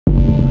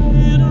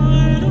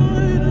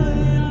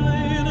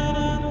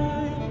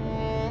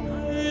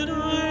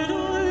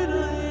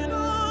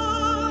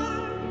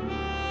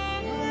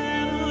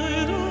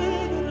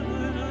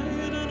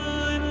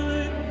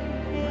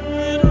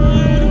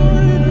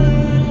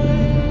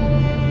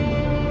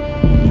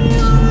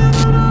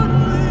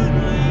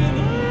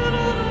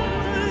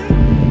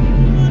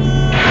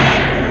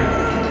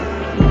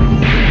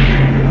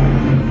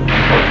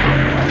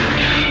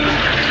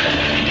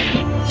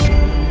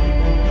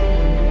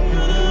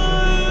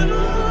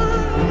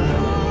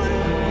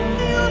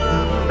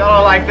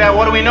like that,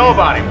 what do we know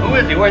about him? Who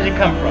is he? Where's he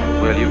come from?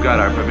 Well, you've got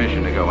our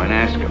permission to go and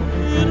ask him.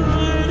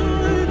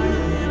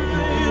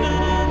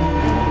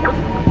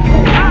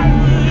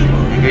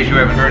 In case you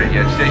haven't heard it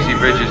yet, Stacy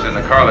Bridges and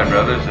the Carlin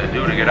brothers are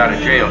due to get out of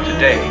jail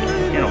today.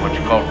 You know what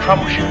you call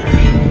troubleshooters.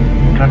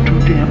 Got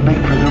too damn big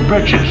for their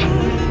britches.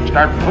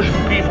 Start pushing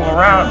people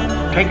around,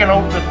 taking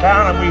over the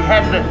town, and we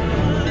had to...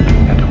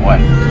 Had to what?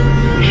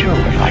 We sure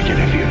would like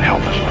it if you'd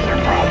help us with their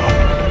problem.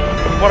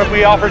 What if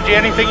we offered you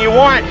anything you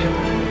want?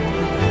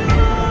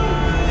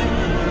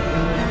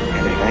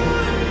 Anything?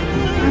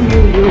 I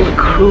knew you were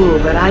cruel,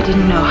 but I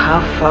didn't know how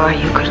far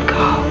you could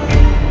go.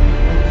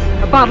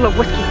 A bottle of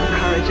whiskey for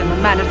courage and the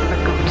manners of a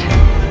goat.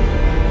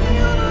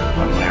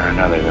 One way or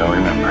another, they'll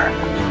remember.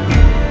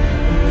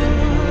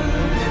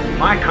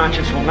 My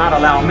conscience will not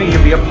allow me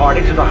to be a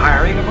party to the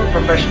hiring of a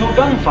professional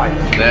gunfighter.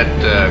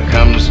 That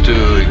comes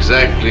to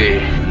exactly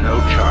no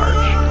charge.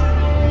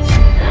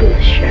 I'm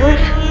the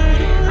sheriff.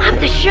 I'm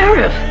the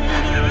sheriff.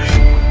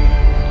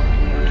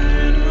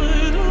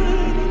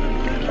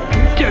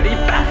 You dirty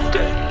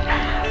bastard.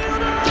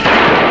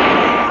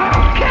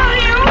 I'll kill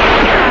you.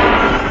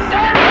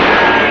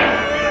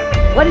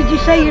 What did you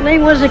say your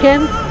name was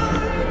again?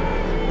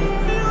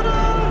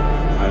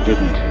 I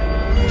didn't.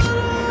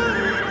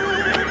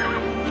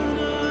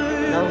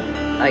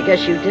 I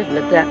guess you didn't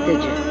at that,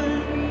 did you?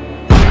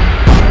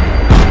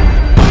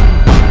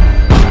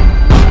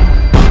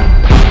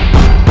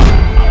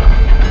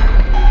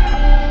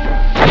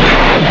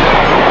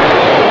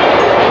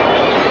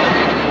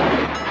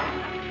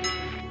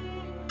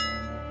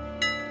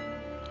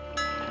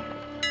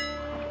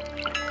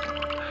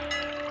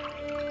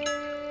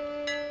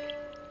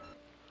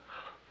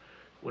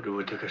 Wonder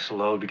what took us so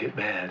long to get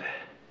mad.